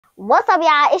What's up,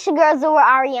 y'all? It's your girl Zuri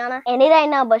Areauna, and it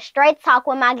ain't nothing but straight talk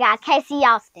with my guy Casey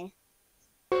Austin.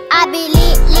 I be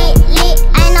lit,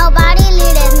 ain't nobody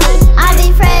lit as me. I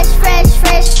be fresh,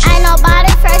 ain't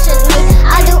nobody fresh as me.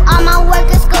 I do all my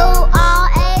work at school, all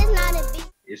A's, not a B.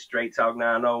 It's Straight Talk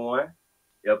 901,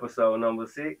 episode number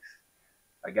 6.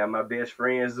 I got my best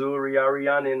friend Zuri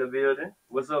Areauna in the building.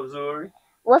 What's up, Zuri?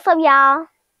 What's up, y'all?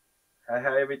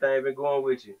 How everything been going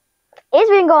with you? It's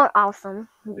been going awesome.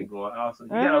 Been going awesome.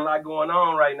 You got a lot going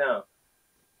on right now.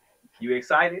 You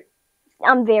excited?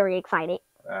 I'm very excited.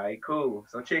 All right, cool.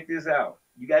 So check this out.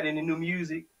 You got any new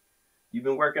music you've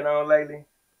been working on lately?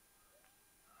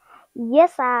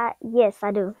 Yes, I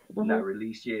do. Not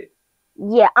released yet?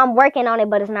 Yeah, I'm working on it,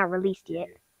 but it's not released yet.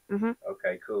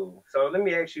 Okay, cool. So let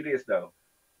me ask you this, though.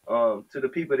 To the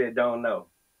people that don't know,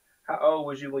 how old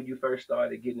was you when you first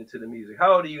started getting into the music?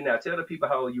 How old are you now? Tell the people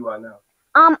how old you are now.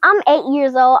 I'm 8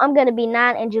 years old. I'm gonna be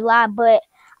 9 in July, but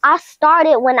I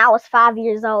started when I was 5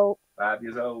 years old. 5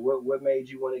 years old. What made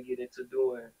you want to get into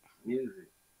doing music?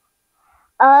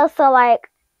 So like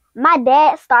my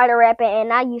dad started rapping,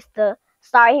 and I used to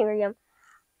start hearing him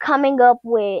coming up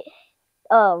with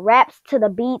raps to the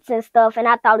beats and stuff, and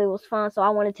I thought it was fun, so I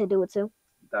wanted to do it too.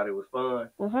 You thought it was fun?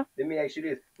 Let me ask you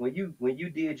this: when you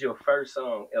did your first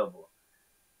song ever,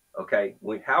 okay,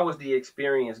 how was the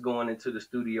experience going into the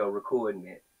studio recording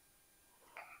it?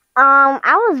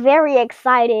 I was very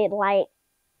excited. Like,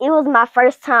 it was my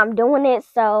first time doing it,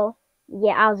 so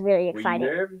yeah, I was very excited.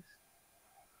 Were you nervous?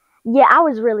 Yeah, I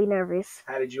was really nervous.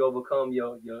 How did you overcome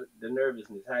the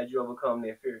nervousness? How did you overcome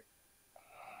that fear?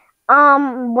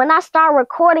 When I started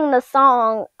recording the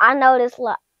song, I noticed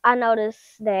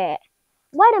that,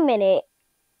 wait a minute,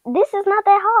 this is not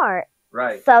that hard.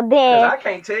 Right. So then, I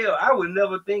can't tell. I would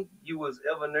never think you was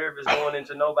ever nervous going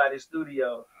into nobody's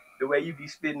studio. The way you be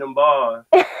spitting them bars.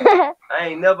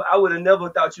 I would have never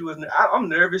thought you was. I'm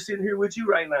nervous sitting here with you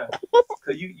right now.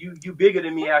 Cause you bigger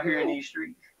than me out here in these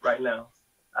streets right now.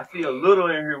 I feel little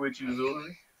in here with you,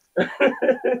 Zuri.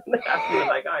 I feel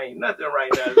like I ain't nothing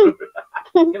right now,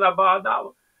 Zuri. Can I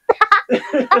borrow $1?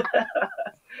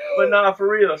 But nah, for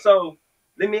real. So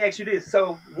let me ask you this.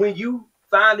 So when you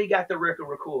finally got the record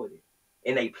recorded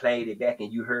and they played it back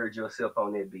and you heard yourself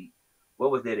on that beat,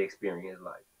 what was that experience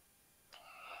like?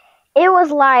 it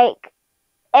was like,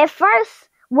 at first,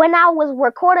 when I was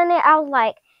recording it, I was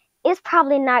like, it's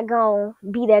probably not going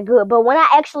to be that good. But when I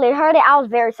actually heard it, I was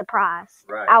very surprised.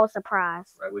 Right. I was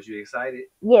surprised. Right. Was you excited?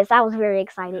 Yes, I was very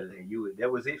excited.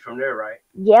 That was it from there, right?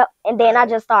 Yep. And then I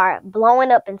just started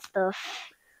blowing up and stuff.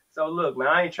 So look, man,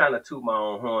 I ain't trying to toot my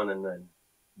own horn or nothing.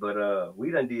 But we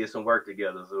done did some work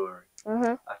together,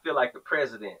 Zuri. I feel like the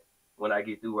president when I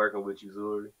get through working with you,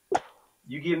 Zuri.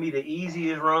 You give me the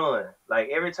easiest run. Like,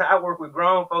 every time I work with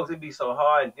grown folks, it be so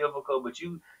hard and difficult. But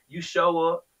you show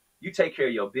up. You take care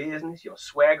of your business. Your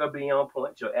swagger be on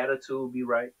point. Your attitude be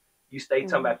right. You stay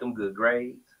talking about them good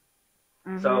grades.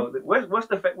 So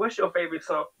what's your favorite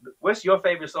song? What's your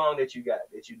favorite song that you got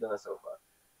that you done so far?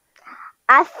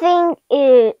 I think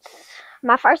it's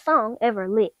my first song ever,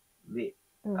 Lit. Lit.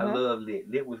 I love Lit.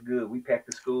 Lit was good. We packed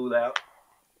the school out.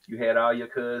 You had all your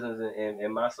cousins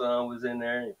and my son was in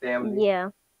there and family. Yeah.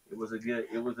 It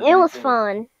was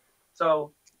fun.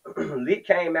 So Lit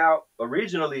came out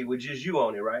originally with just you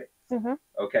on it, right?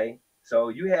 Okay. So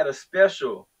you had a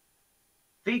special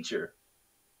feature.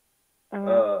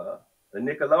 The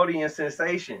Nickelodeon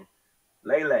sensation,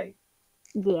 Lele.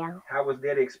 Yeah. How was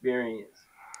that experience?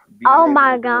 Oh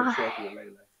my God.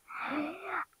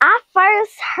 I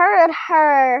first heard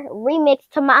her remix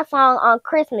to my song on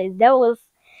Christmas. That was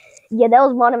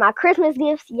one of my Christmas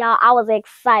gifts, y'all. I was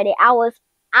excited.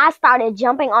 I started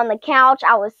jumping on the couch.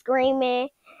 I was screaming.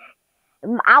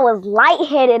 I was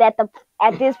lightheaded at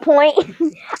this point.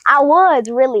 I was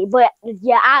really, but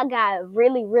yeah, I got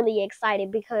really, really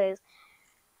excited because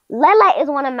Lele is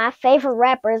one of my favorite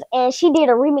rappers, and she did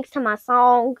a remix to my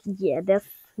song. Yeah, that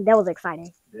was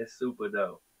exciting. That's super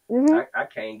dope. I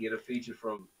can't get a feature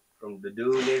from the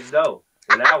dude next door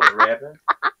when I was rapping.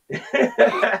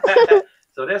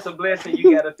 So that's a blessing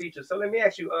you got a feature. So let me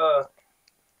ask you,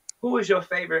 who is your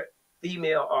favorite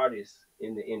female artist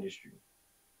in the industry?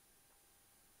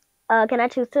 Can I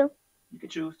choose two? You can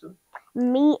choose two.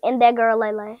 Me and that girl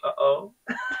Lele. Uh-oh.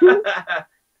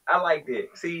 I like that.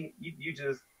 See, you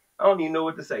just, I don't even know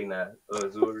what to say now,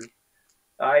 Zuri.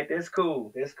 All right, that's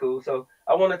cool. That's cool. So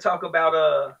I want to talk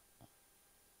about,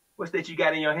 what's that you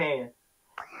got in your hand?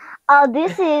 Oh,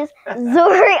 this is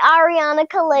Zuri Areauna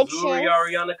collection. Zuri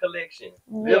Areauna collection.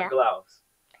 Lipgloss.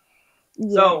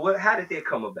 Yeah. So how did that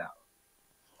come about?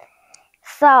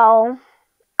 So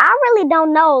I really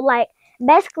don't know. Like,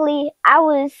 Basically, I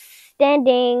was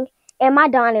standing in my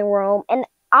dining room, and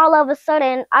all of a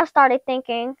sudden, I started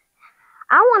thinking,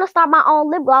 I want to start my own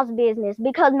lip gloss business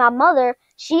because my mother,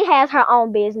 she has her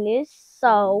own business.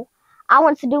 So I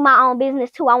wanted to do my own business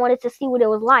too. I wanted to see what it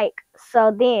was like.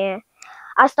 So then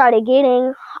I started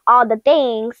getting all the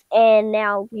things, and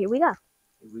now here we go.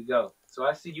 Here we go. So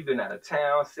I see you've been out of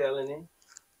town selling it.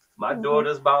 My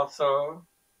daughters bought some.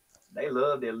 They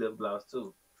love their lip gloss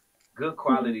too. Good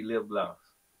quality lip gloss.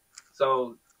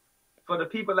 So for the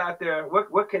people out there,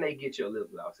 what can they get your lip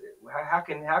gloss at? How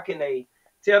can they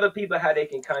tell the people how they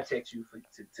can contact you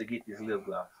to get this lip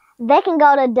gloss? They can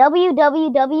go to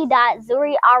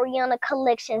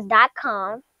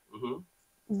www.ZuriAreaunaCollections.com.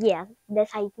 Yeah,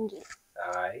 that's how you can get it.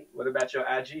 All right. What about your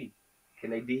IG? Can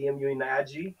they DM you in the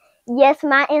IG? Yes,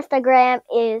 my Instagram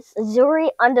is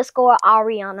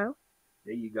Zuri_Areauna.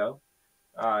 There you go.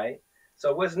 All right.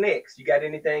 So what's next? You got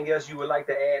anything else you would like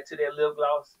to add to that lip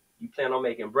gloss? You plan on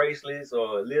making bracelets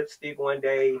or lipstick one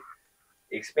day,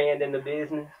 expanding the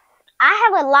business?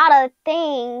 I have a lot of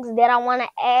things that I want to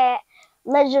add.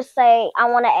 Let's just say I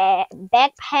want to add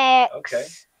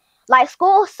backpacks, like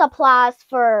school supplies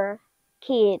for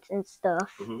kids and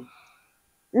stuff.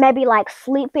 Maybe like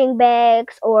sleeping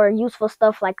bags or useful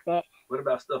stuff like that. What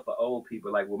about stuff for old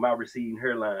people, like with my receding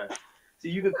hairline?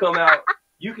 See, you could come out.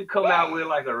 You could come out with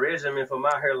like a regimen for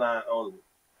my hairline only.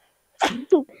 You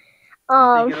think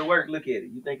it'll work? Look at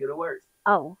it. You think it'll work?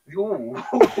 Oh. Ooh.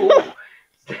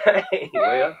 Dang.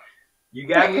 Well, you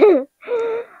got me.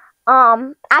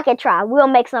 I can try. We'll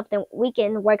make something. We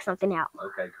can work something out.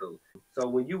 Okay, cool. So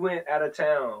when you went out of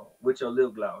town with your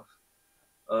lip gloss,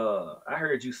 I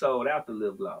heard you sold out the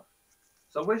lip gloss.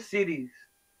 So what cities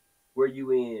were you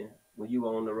in when you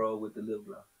were on the road with the lip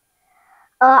gloss?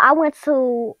 I went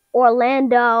to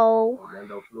Orlando.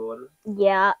 Orlando, Florida?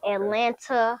 Yeah,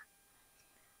 Atlanta.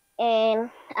 And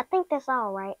I think that's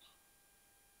all, right?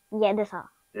 Yeah, that's all.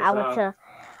 I went to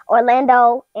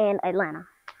Orlando and Atlanta.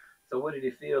 So what did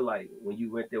it feel like when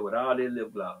you went there with all that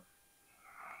lip gloss?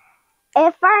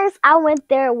 At first, I went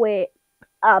there with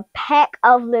a pack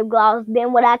of lip gloss.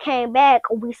 Then when I came back,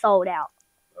 we sold out.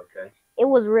 Okay. It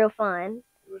was real fun.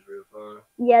 It was real fun?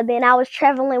 Yeah, then I was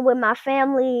traveling with my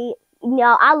family. You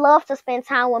know, I love to spend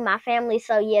time with my family.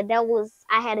 So, yeah,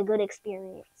 I had a good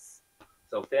experience.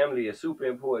 So family is super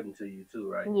important to you too,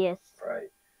 right? Yes.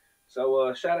 Right.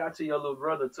 So shout out to your little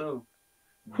brother too.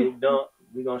 Big Dump.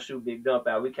 We're going to shoot Big Dump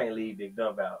out. We can't leave Big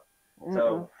Dump out.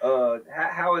 So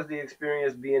how is the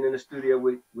experience being in the studio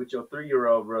with your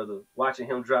 3-year-old brother, watching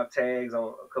him drop tags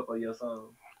on a couple of your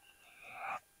songs?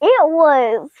 It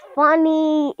was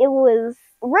funny. It was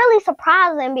really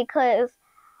surprising because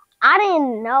I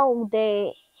didn't know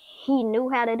that he knew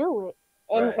how to do it.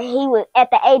 And he was at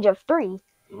the age of 3.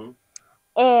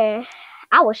 And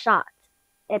I was shocked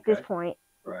at this point.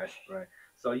 Right.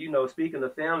 So, you know, speaking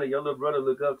of family, your little brother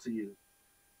look up to you.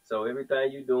 So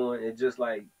everything you doing, it's just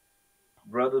like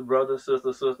brother,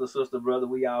 sister, brother,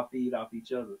 we all feed off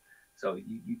each other. So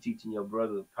you teaching your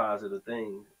brother positive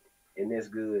things, and that's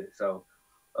good. So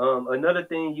another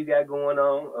thing you got going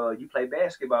on, you play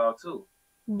basketball too.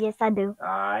 Yes, I do. All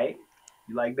right.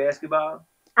 You like basketball?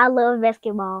 I love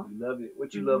basketball. You love it?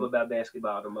 What you love about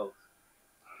basketball the most?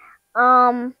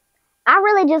 I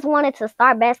really just wanted to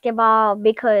start basketball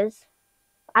because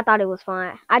I thought it was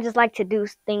fun. I just like to do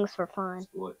things for fun.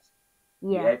 Sports.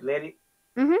 Yeah. You athletic?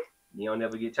 You don't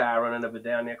ever get tired running up and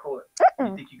down that court?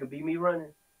 You think you can beat me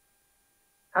running?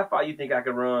 How far you think I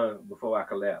can run before I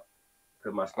collapse?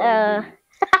 Because my stomach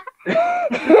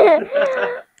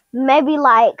maybe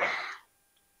like,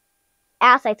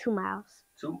 I'll say 2 miles.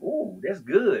 Ooh, that's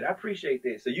good. I appreciate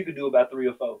that. So you could do about 3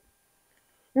 or 4?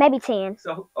 Maybe 10.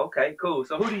 So, okay, cool.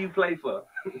 So who do you play for?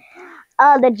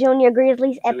 The Junior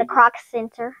Grizzlies at the Croc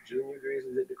Center. Junior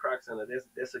Grizzlies at the Croc Center.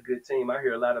 That's a good team. I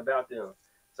hear a lot about them.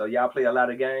 So y'all play a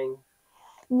lot of games?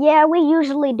 Yeah, we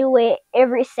usually do it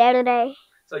every Saturday.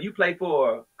 So you play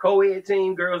for a co-ed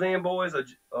team, girls and boys, or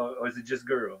is it just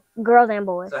girls? Girls and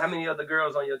boys. So how many other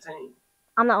girls on your team?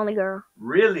 I'm the only girl.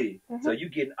 Really? So you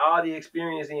getting all the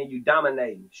experience and you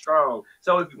dominating, strong.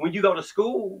 So when you go to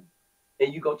school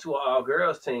and you go to an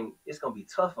all-girls team, it's going to be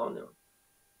tough on them.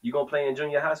 You going to play in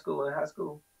junior high school and high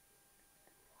school?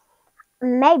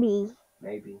 Maybe.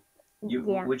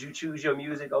 Yeah. Would you choose your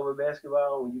music over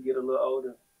basketball when you get a little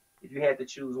older? If you had to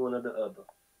choose one or the other?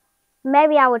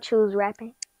 Maybe I would choose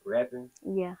rapping. Rapping?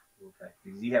 Yeah. Okay.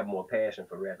 You have more passion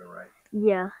for rapping, right?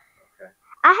 Yeah. Okay.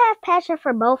 I have passion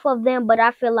for both of them, but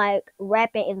I feel like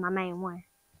rapping is my main one.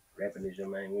 Rapping is your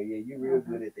main one. Yeah, you're real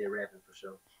good at that rapping for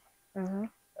sure. All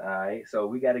right. So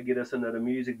we got to get us another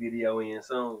music video in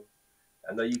soon.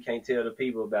 I know you can't tell the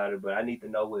people about it, but I need to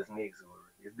know what's next,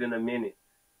 Zuri. It's been a minute.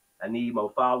 I need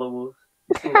more followers.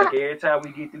 It seems like every time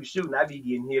we get through shooting, I be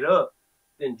getting hit up.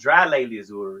 Been dry lately,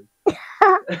 Zuri.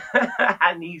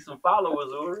 I need some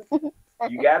followers, Zuri.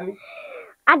 You got me?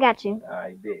 I got you. All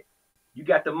right, bet. You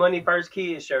got the Money First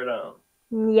Kids shirt on.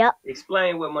 Yep.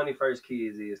 Explain what Money First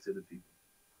Kids is to the people.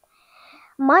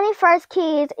 Money First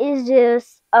Kids is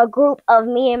just a group of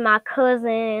me and my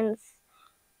cousins.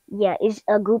 Yeah, it's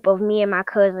a group of me and my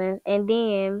cousins, and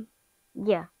then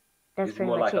yeah, that's It's pretty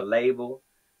more much like it. a label.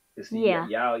 Yeah.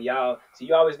 Y'all. So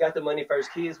you always got the Money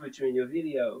First Kids with you in your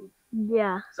videos.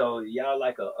 Yeah. So y'all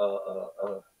like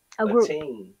a group.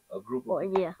 team, a group of Or,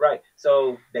 yeah. right.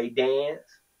 So they dance.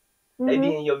 They be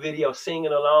Mhm. in your video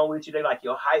singing along with you. They like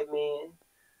your hype man.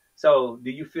 So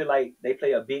do you feel like they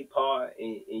play a big part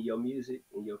in your music,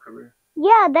 in your career?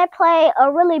 Yeah, they play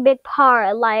a really big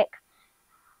part.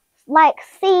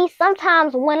 See,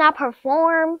 sometimes when I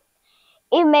perform,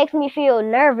 it makes me feel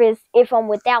nervous if I'm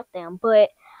without them. But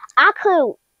I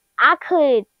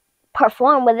could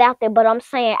perform without them, but I'm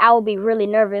saying I would be really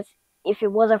nervous if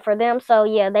it wasn't for them. So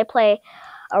yeah, they play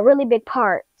a really big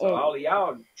part. So all of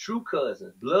y'all true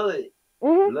cousins, blood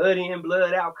in,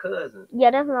 blood out cousins.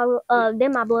 Yeah, they're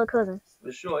my blood cousins.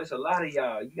 For sure, it's a lot of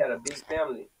y'all. You got a big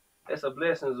family. That's a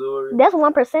blessing, Zuri. That's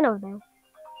 1% of them.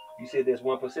 You said there's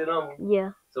 1% of them.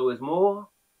 Yeah. So it's more.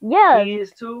 Yeah.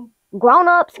 Kids too.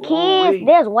 Grown-ups, kids,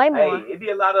 there's way more. Hey, it be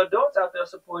a lot of adults out there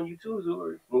supporting you too,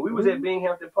 Zuri. When we was at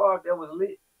Binghamton Park, that was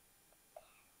lit.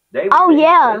 They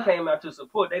came out to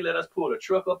support. They let us pull the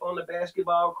truck up on the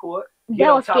basketball court. Get that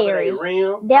on was top scary. of that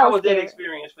rim. That How was that scary.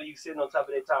 experience for you sitting on top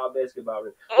of that tall basketball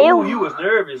rim? Ooh, you was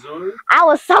nervous, Zuri. I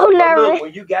was so nervous. Look,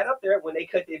 when you got up there, when they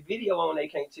cut that video on, they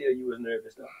can't tell you was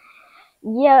nervous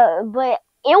though. Yeah, but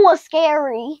it was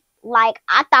scary. Like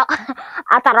I thought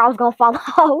I was gonna fall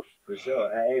off. For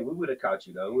sure. Hey, we would have caught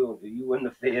you though. You wouldn't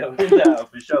have failed. No,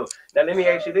 for sure. Now let me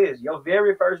ask you this: your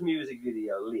very first music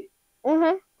video, lit.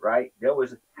 Right?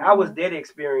 How was that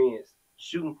experience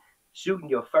shooting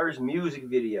your first music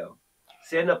video?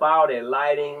 Setting up all that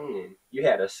lighting, and you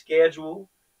had a schedule,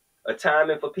 a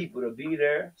timing for people to be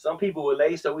there. Some people were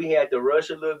late, so we had to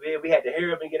rush a little bit. We had to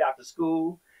hurry up and get out to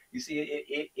school. You see,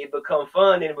 it becomes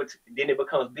fun, and then it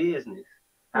becomes business.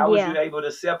 How was you able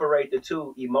to separate the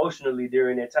two emotionally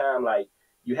during that time? Like,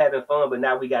 you having fun, but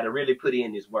now we got to really put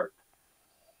in this work.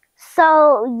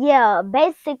 So yeah,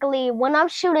 basically when I'm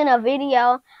shooting a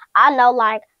video, I know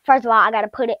like first of all I gotta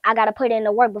put in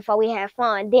the work before we have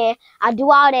fun. Then I do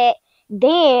all that.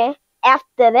 Then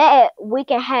after that we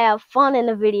can have fun in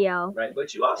the video. Right,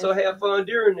 but you also have fun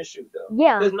during the shoot though.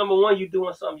 Yeah. Because number one, you're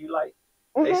doing something you like.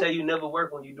 They say you never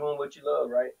work when you're doing what you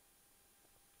love, right?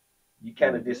 You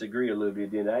kind of disagree a little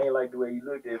bit, then. I ain't like the way you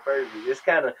looked at first. It's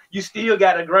kind of, you still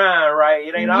got to grind, right?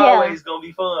 It ain't always going to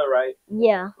be fun, right?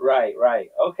 Yeah. Right.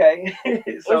 Okay.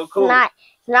 So cool.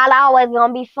 It's not always going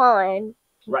to be fun.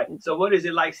 Right. So what is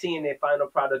it like seeing that final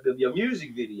product of your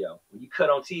music video? When you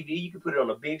cut on TV, you can put it on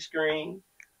a big screen.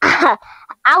 I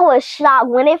was shocked.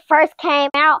 When it first came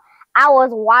out, I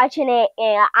was watching it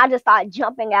and I just started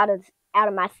jumping out of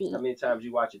my seat. How many times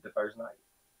you watch it the first night?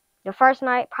 The first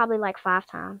night, probably like 5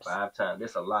 times. 5 times.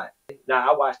 That's a lot. Now,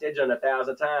 I watched that joint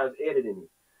 1,000 times editing it.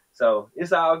 So,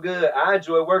 it's all good. I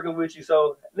enjoy working with you.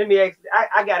 So, let me ask,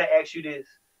 I got to ask you this.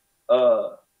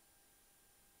 For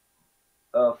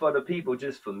the people,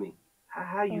 just for me.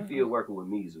 How you feel working with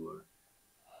me, Zuri?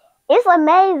 It's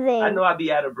amazing. I know I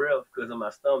be out of breath because of my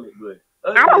stomach, but...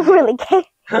 I don't really care.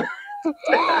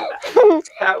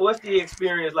 What's the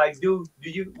experience like?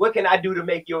 What can I do to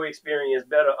make your experience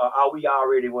better, or are we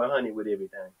already 100 with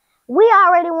everything? We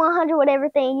already 100 with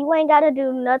everything. You ain't gotta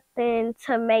do nothing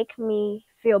to make me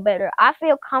feel better. I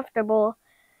feel comfortable.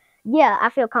 Yeah, I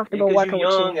feel comfortable working with you.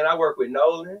 You're young, and I work with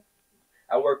Nolan.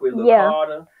 I work with Lil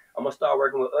Carter. I'm gonna start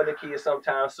working with other kids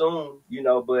sometime soon,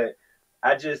 but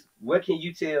what can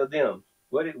you tell them?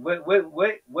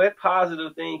 What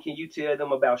positive thing can you tell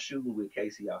them about shooting with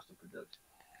Casey Austin Productions?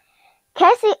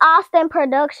 Casey Austin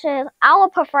Productions, I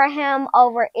would prefer him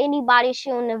over anybody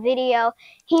shooting a video.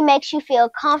 He makes you feel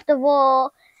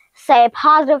comfortable, say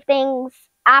positive things.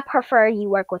 I prefer you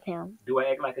work with him. Do I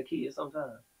act like a kid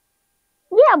sometimes?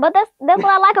 Yeah, but that's what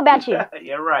I like about you.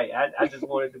 Yeah, right. I just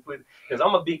wanted to put, because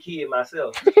I'm a big kid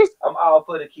myself. I'm all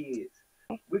for the kids.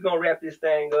 We're going to wrap this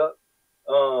thing up.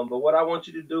 But what I want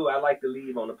you to do, I like to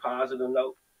leave on a positive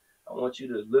note. I want you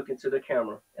to look into the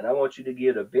camera, and I want you to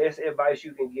give the best advice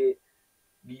you can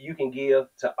give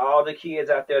to all the kids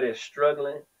out there that's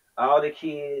struggling, all the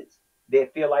kids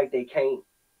that feel like they can't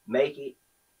make it,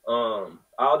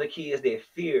 all the kids that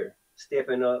fear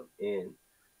stepping up and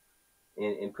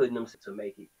putting them to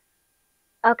make it.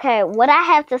 Okay, what I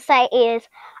have to say is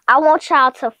I want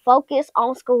y'all to focus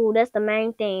on school. That's the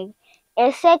main thing.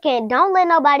 And second, don't let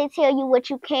nobody tell you what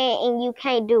you can and you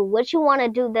can't do. What you want to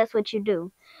do, that's what you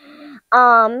do.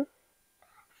 Third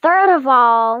of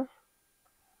all,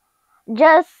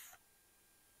 I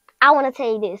want to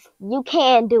tell you this. You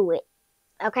can do it.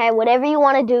 Okay? Whatever you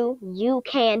want to do, you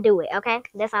can do it. Okay?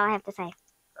 That's all I have to say.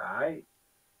 All right.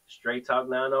 Straight Talk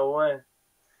 901.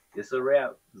 It's a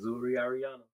wrap. Zuri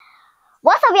Areauna.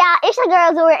 What's up, y'all? It's your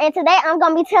girl, Zuri, and today I'm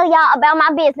going to be telling y'all about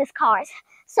my business cards.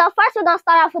 So first, we're going to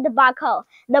start off with the barcode.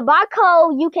 The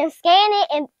barcode, you can scan it,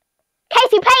 and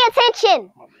Casey, pay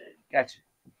attention. Gotcha.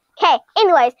 Okay,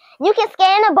 anyways, you can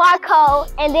scan the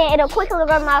barcode, and then it'll quickly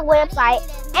run my website,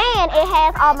 and it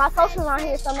has all my socials on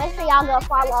here, so make sure y'all go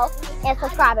follow and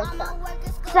subscribe and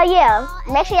stuff. So yeah,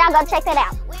 make sure y'all go check that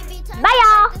out. Bye,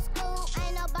 y'all.